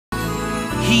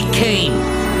He came.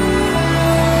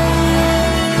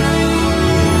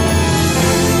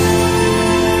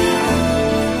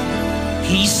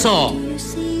 He saw. You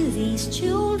see these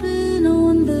children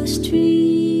on the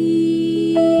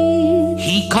street.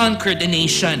 He conquered a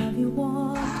nation.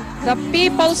 The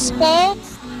people's Pope,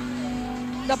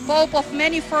 the Pope of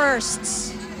many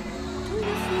firsts.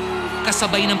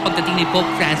 Kasabay ng pagdating ni Pope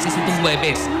Francis itong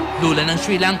Huwebes, lula ng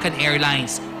Sri Lankan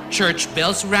Airlines, church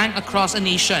bells rang across a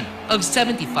nation of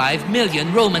 75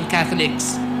 million Roman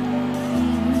Catholics.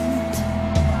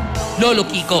 Lolo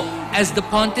Kiko, as the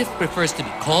pontiff prefers to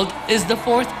be called, is the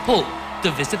fourth pope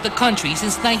to visit the country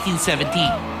since 1970.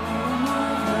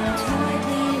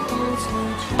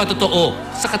 Patotoo,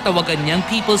 sa katawagan niyang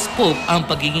People's Pope ang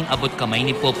pagiging abot kamay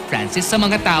ni Pope Francis sa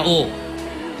mga tao.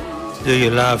 Do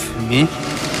you love me?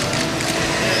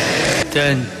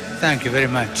 Then, thank you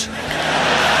very much.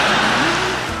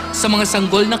 Sa mga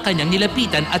sanggol na kanyang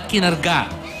nilapitan at kinarga.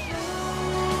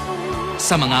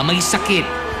 Sa mga may sakit.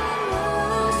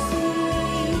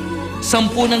 10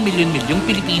 milyon-milyong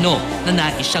Pilipino na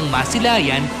nais siyang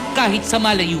masilayan kahit sa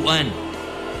malayuan.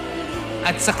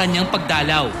 At sa kanyang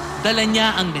pagdalaw, dala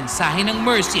niya ang mensahe ng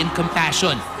mercy and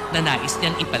compassion na nais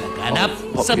niyang ipalaganap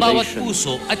sa bawat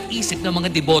puso at isip ng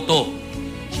mga deboto.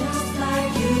 Just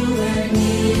like you and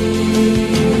me.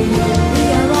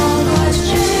 We are all God's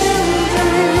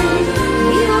children.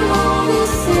 We are all the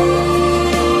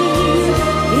same.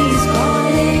 He's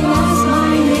calling us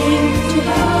by name to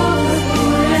help the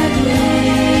poor and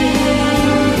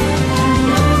lame. And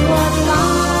that's what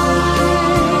life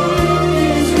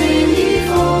is really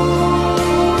for.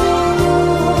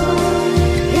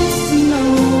 It's to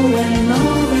know and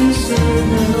love and serve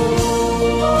the Lord.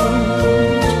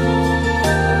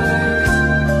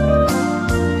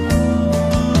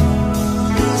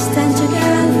 Stand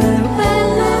together and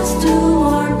let's do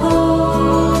our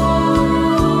part.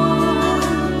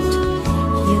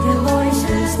 Hear the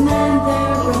voices mend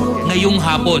their broken. Ngayong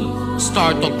hapon,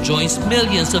 Startalk joins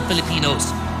millions of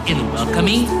Filipinos in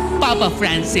welcoming Papa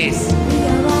Francis. We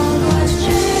are all God's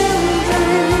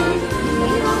children.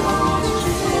 We are all God's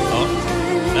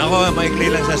children. Ako,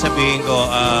 maikli lang sasabihin ko,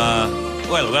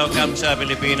 welcome sa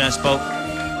Pilipinas, Pope.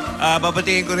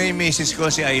 Babatiin ko rin yung misis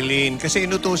ko, si Eileen, kasi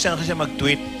inutusan ko siya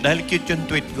mag-tweet. Dahil cute yung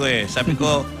tweet ko eh. Sabi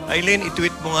ko, Eileen,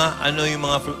 i-tweet mo nga ano yung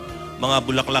mga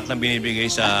bulaklak na binibigay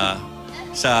sa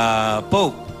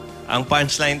Pope. Ang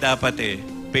punchline dapat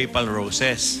Papal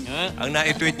Roses. Ang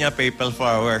na-tweet niya, Papal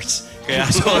Flowers. Kaya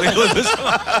sorry ko doon sa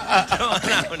mga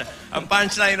Ang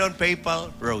punchline nun,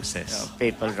 Papal Roses.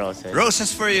 Papal Roses.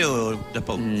 Roses for you, the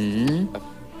Pope.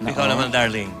 Ikaw naman,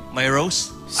 darling. May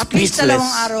rose? At least 2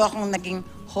 araw akong naging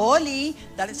holy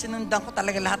dahil sinundan ko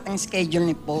talaga lahat ng schedule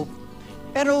ni Pope.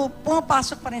 Pero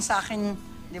pumapasok pa rin sa akin,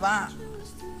 di ba,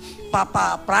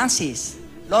 Papa Francis,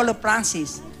 Lolo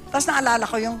Francis. Tapos naalala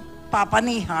ko yung Papa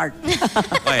ni Heart.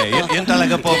 Okay, yun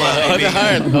talaga po mga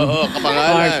kaibigan. Oo,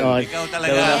 kapangalan. Ikaw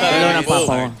talaga.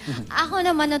 Ako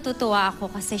naman natutuwa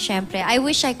ako kasi syempre, I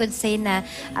wish I could say na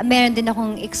meron din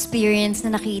akong experience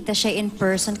na nakita siya in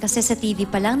person kasi sa TV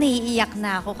pa lang naiiyak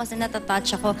na ako kasi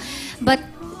natatouch ako. But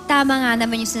tama nga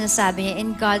naman yung sinasabi niya,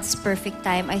 in God's perfect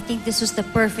time, I think this was the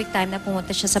perfect time na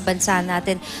pumunta siya sa bansa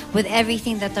natin with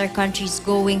everything that our country is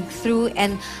going through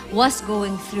and was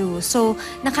going through. So,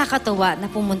 nakakatawa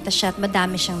na pumunta siya at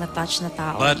madami siyang na-touch na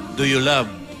tao. But do you love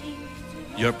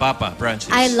your Papa,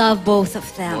 Francis? I love both of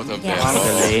them. Both of Yes.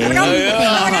 them.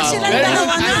 Talagang silang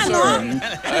dalawa na, no?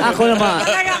 Ako naman,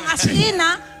 Talagang asin,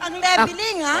 ha? Ang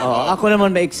leveling, ha? ako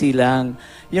naman maiksi lang.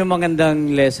 Yung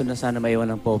magandang lesson na sana maiwan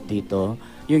ng Pope dito,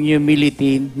 yung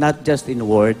humility, not just in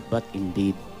word, but in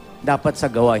deed. Dapat sa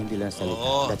gawa, hindi lang sa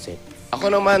salita. That's it. Ako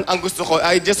naman, ang gusto ko,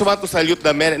 I just want to salute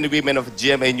the men and women of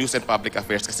GMA News and Public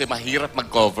Affairs kasi mahirap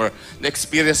mag-cover.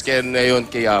 Na-experience kayo na yun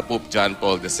kay Pope John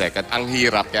Paul II. Ang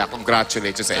hirap, kaya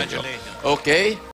congratulations sa inyo. Okay?